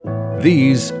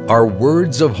These are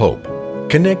words of hope,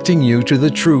 connecting you to the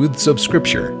truths of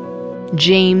Scripture.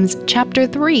 James chapter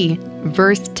 3,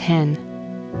 verse 10.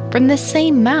 From the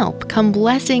same mouth come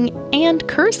blessing and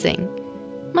cursing.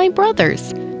 My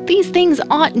brothers, these things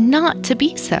ought not to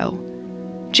be so.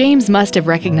 James must have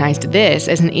recognized this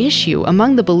as an issue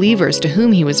among the believers to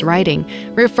whom he was writing,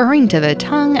 referring to the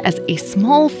tongue as a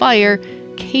small fire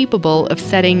capable of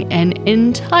setting an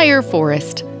entire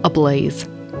forest ablaze.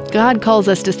 God calls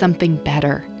us to something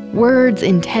better. Words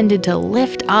intended to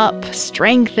lift up,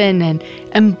 strengthen, and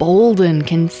embolden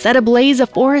can set ablaze a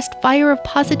forest fire of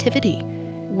positivity.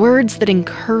 Words that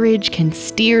encourage can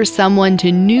steer someone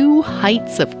to new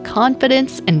heights of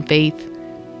confidence and faith.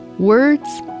 Words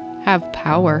have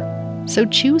power, so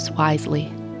choose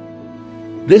wisely.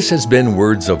 This has been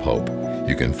Words of Hope.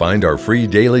 You can find our free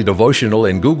daily devotional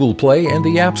in Google Play and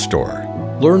the App Store.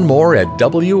 Learn more at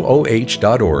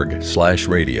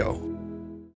woh.org/radio.